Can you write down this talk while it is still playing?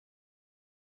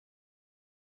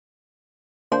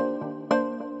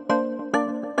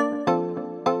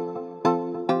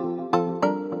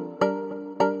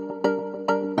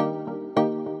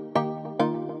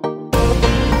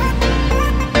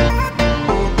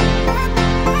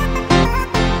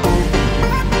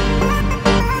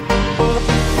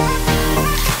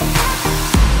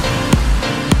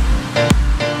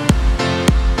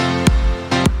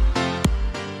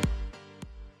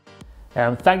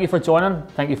Thank you for joining,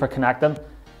 thank you for connecting.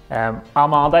 I'm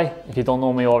Andy, if you don't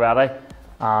know me already,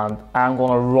 and I'm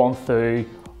going to run through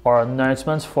our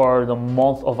announcements for the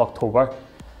month of October.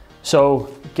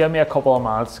 So give me a couple of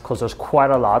minutes because there's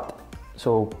quite a lot,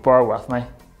 so bear with me.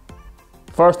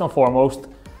 First and foremost,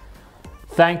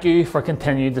 thank you for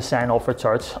continuing to sign up for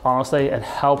church. Honestly, it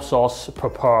helps us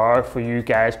prepare for you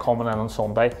guys coming in on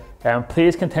Sunday.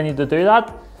 Please continue to do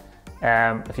that.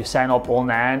 If you sign up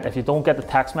online, if you don't get the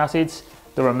text message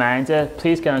to remind you,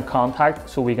 please get in contact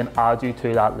so we can add you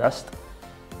to that list.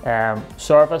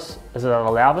 Service is at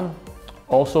 11.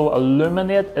 Also,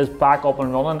 Illuminate is back up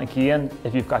and running again.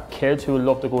 If you've got kids who would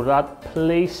love to go to that,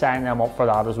 please sign them up for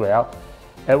that as well.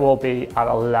 It will be at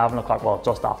 11 o'clock, well,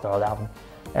 just after 11.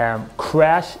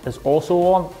 Crash is also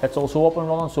on, it's also up and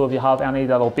running, so if you have any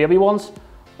little baby ones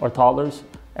or toddlers,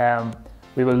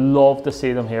 we would love to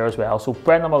see them here as well, so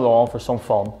bring them along for some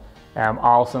fun.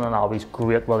 Alison and Albie's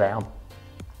great with them.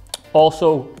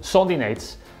 Also, Sunday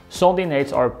nights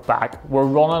are back. We're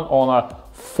running on a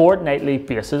fortnightly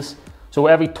basis, so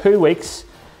every 2 weeks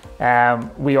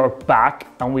we are back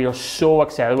and we are so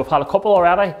excited. We've had a couple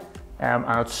already, and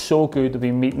it's so good to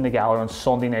be meeting together on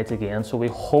Sunday nights again, so we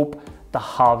hope to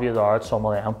have you there at some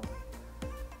of them.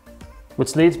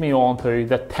 Which leads me on to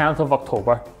the 10th of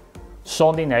October.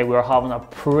 Sunday night we are having a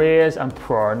praise and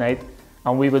prayer night,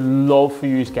 and we would love for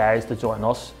you guys to join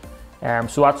us.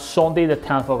 So that's Sunday the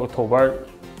 10th of October.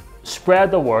 Spread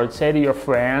the word, say to your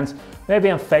friends, maybe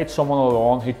invite someone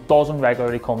along who doesn't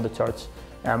regularly come to church.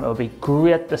 It would be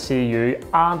great to see you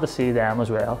and to see them as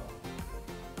well.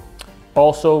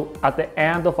 Also, at the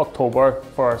end of October,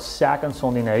 for our second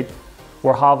Sunday night,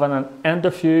 we're having an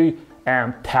interview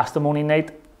testimony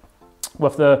night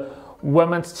with the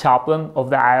women's chaplain of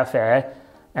the IFA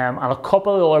and a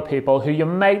couple of other people who you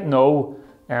might know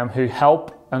who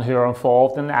help and who are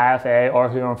involved in the IFA or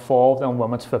who are involved in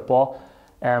women's football.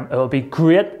 It'll be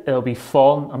great, it'll be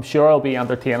fun, I'm sure it'll be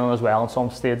entertaining as well in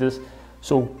some stages.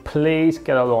 So please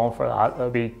get along for that, it'll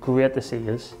be great to see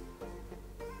you.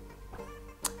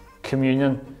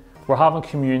 Communion, we're having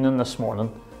communion this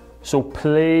morning. So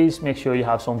please make sure you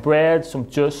have some bread, some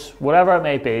juice, whatever it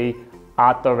may be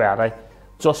at the ready,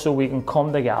 just so we can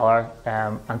come together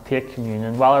and take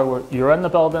communion, whether you're in the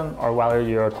building or whether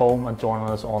you're at home and joining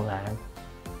us online.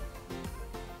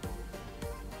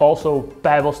 Also,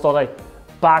 Bible study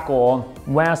back on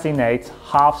Wednesday nights,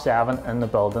 7:30 in the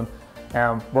building.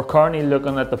 We're currently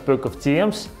looking at the book of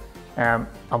James, and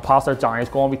Pastor Johnny is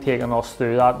going to be taking us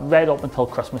through that right up until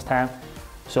Christmas time.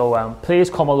 So please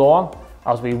come along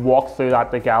as we walk through that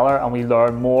together and we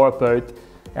learn more about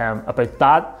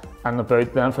that and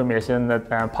about the information that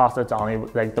Pastor Johnny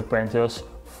would like to bring to us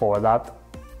for that.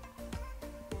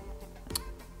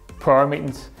 Prayer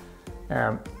meetings.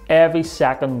 Every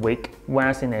second week,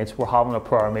 Wednesday nights, we're having a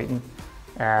prayer meeting.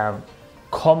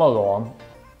 Come along.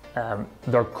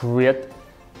 They're great.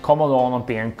 Come along and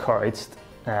be encouraged.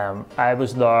 I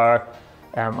was there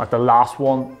at the last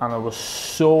one, and it was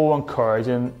so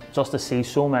encouraging just to see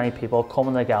so many people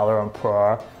coming together in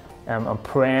prayer and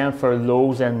praying for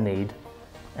those in need.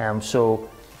 So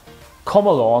come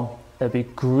along, it'd be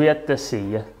great to see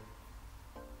you.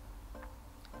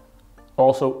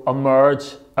 Also,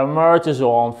 Emerge is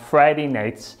on Friday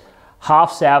nights,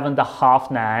 7:30 to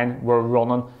 9:30. We're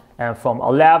running from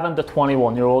 11 to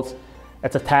 21-year-olds.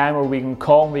 It's a time where we can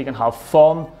come, we can have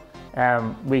fun,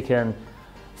 we can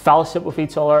fellowship with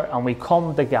each other, and we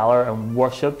come together and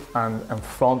worship and in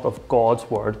front of God's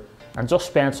word and just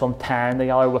spend some time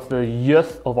together with the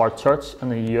youth of our church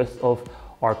and the youth of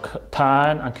our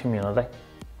town and community.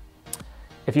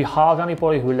 If you have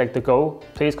anybody who would like to go,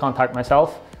 please contact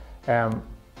myself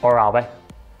or Abby,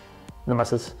 the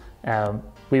missus.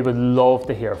 We would love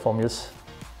to hear from you.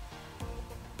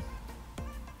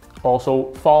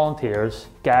 Also, volunteers.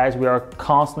 Guys, we are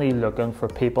constantly looking for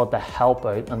people to help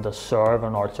out and to serve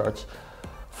in our church.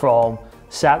 From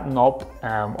setting up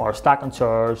or stacking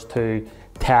chairs to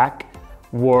tech,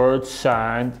 words,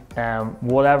 sound,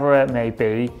 whatever it may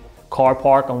be, car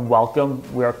park and welcome.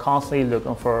 We are constantly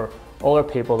looking for other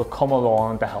people to come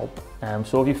along and to help.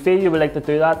 So if you feel you would like to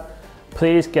do that,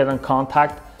 please get in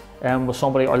contact with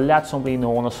somebody or let somebody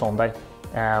know on a Sunday.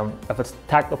 If it's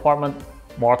tech department,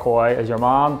 Mark Hoy is your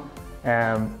man.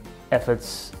 If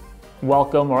it's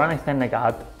welcome or anything like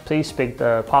that, please speak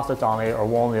to Pastor Johnny or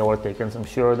one of the other deacons. I'm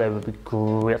sure they would be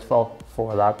grateful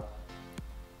for that.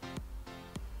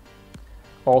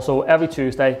 Also, every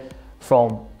Tuesday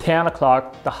from 10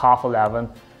 o'clock to 11:30,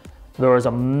 there is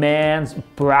a men's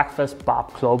breakfast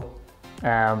bap club.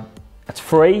 It's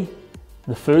free,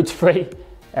 the food's free.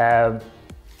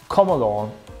 Come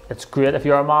along, it's great. If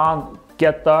you're a man,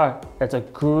 get there, it's a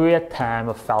great time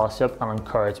of fellowship and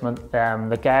encouragement.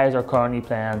 The guys are currently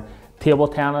playing table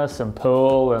tennis and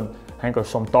pool, and I think there's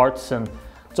some darts and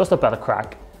just a bit of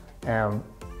crack.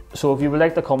 So if you would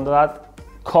like to come to that,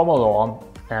 come along.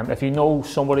 If you know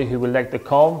somebody who would like to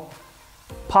come,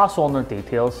 pass on their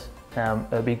details.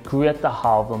 It'd be great to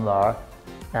have them there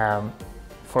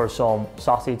for some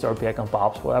sausage or bacon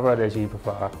pops, whatever it is you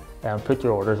prefer. Put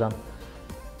your orders in.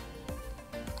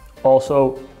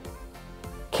 Also,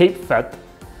 keep fit.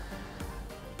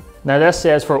 Now this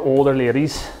says for older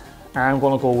ladies. I'm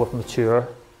going to go with mature.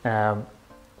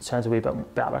 Sounds a wee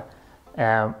bit better.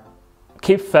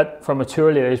 Keep fit for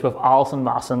mature ladies with Alison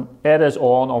Masson. It is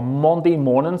on Monday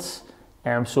mornings.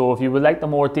 So if you would like to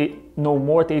know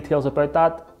more details about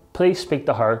that, please speak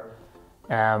to her.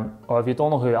 Or if you don't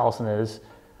know who Alison is,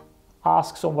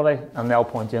 ask somebody and they'll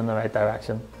point you in the right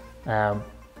direction.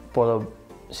 But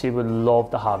she would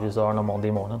love to have you there on a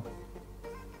Monday morning.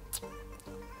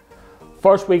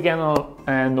 First weekend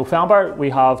in November, we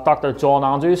have Dr. John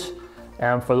Andrews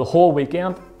for the whole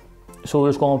weekend. So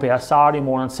there's going to be a Saturday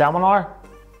morning seminar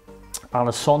and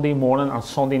a Sunday morning and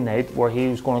Sunday night where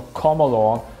he's going to come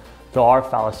along to our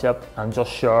fellowship and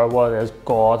just share what it is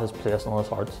God has placed on his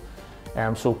heart.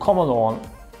 So come along,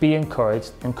 be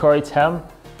encouraged, encourage him,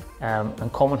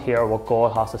 and come and hear what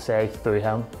God has to say through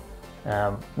him.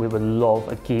 We would love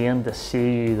again to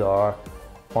see you there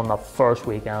on that first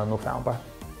weekend in November.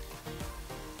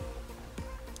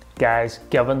 Guys,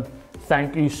 giving,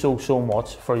 thank you so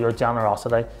much for your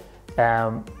generosity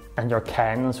and your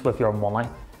kindness with your money.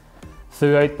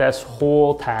 Throughout this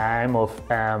whole time of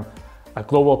a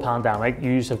global pandemic,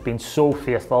 you have been so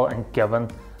faithful in giving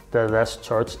to this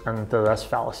church and to this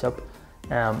fellowship.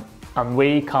 And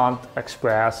we can't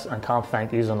express and can't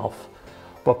thank you enough.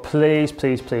 But please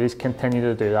continue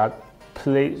to do that.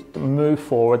 Please move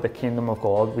forward the kingdom of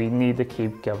God. We need to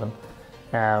keep giving.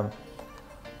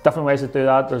 Different ways to do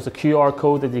that. There's a QR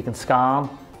code that you can scan.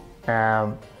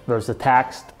 There's the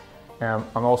text. And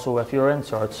also if you're in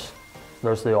church,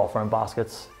 there's the offering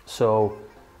baskets. So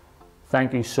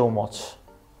thank you so much.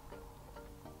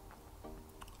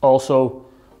 Also,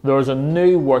 there's a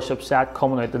new worship set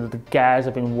coming out that the guys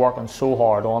have been working so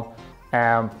hard on.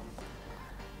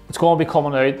 It's going to be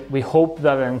coming out. We hope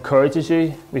that it encourages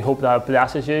you. We hope that it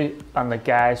blesses you. And the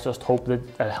guys just hope that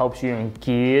it helps you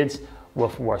engage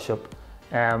with worship.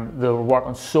 They're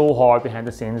working so hard behind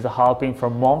the scenes. They have been for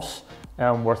months.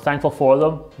 We're thankful for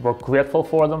them. We're grateful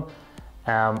for them.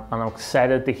 And I'm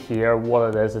excited to hear what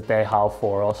it is that they have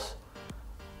for us.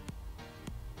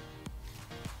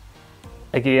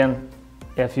 Again,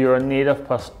 if you're in need of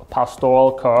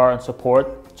pastoral care and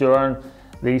support during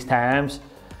these times,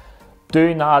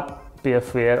 do not be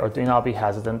afraid or do not be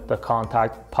hesitant to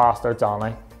contact Pastor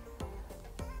Johnny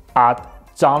at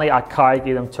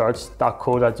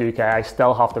johnny@carrigate-church.co.uk. I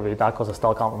still have to read that because I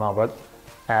still can't remember it.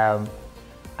 I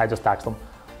just text him.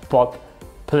 But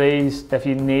please, if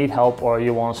you need help or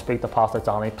you want to speak to Pastor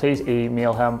Johnny, please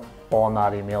email him on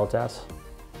that email address.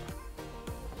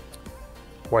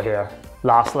 We're here.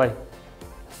 Lastly,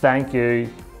 thank you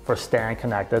for staying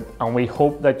connected, and we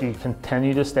hope that you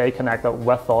continue to stay connected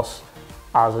with us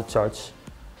as a church.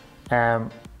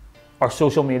 Our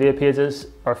social media pages,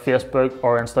 our Facebook,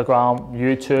 our Instagram,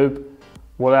 YouTube,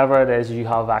 whatever it is you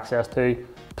have access to,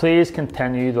 please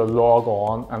continue to log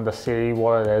on and to see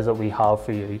what it is that we have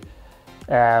for you.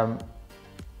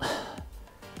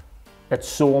 It's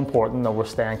so important that we're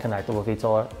staying connected with each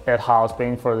other. It has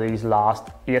been for these last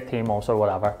 18 months or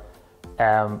whatever.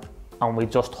 And we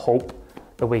just hope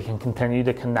that we can continue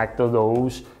to connect to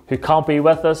those who can't be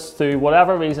with us through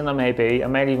whatever reason it may be. It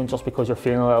might even just because you're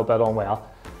feeling a little bit unwell.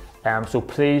 So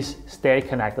please stay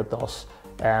connected to us.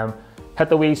 Hit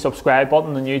the wee subscribe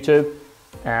button on YouTube.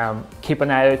 Keep an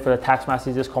eye out for the text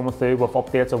messages coming through with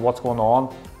updates of what's going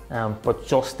on. But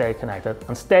just stay connected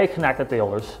and stay connected to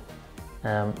others.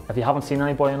 If you haven't seen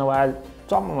anybody in a while,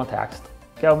 drop them a text,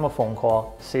 give them a phone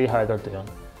call, see how they're doing.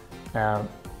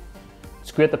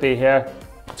 It's great to be here.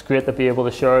 It's great to be able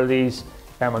to share these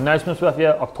announcements with you.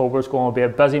 October is going to be a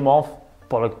busy month,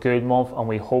 but a good month, and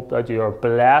we hope that you are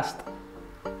blessed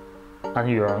and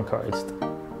you are encouraged.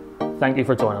 Thank you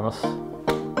for joining us.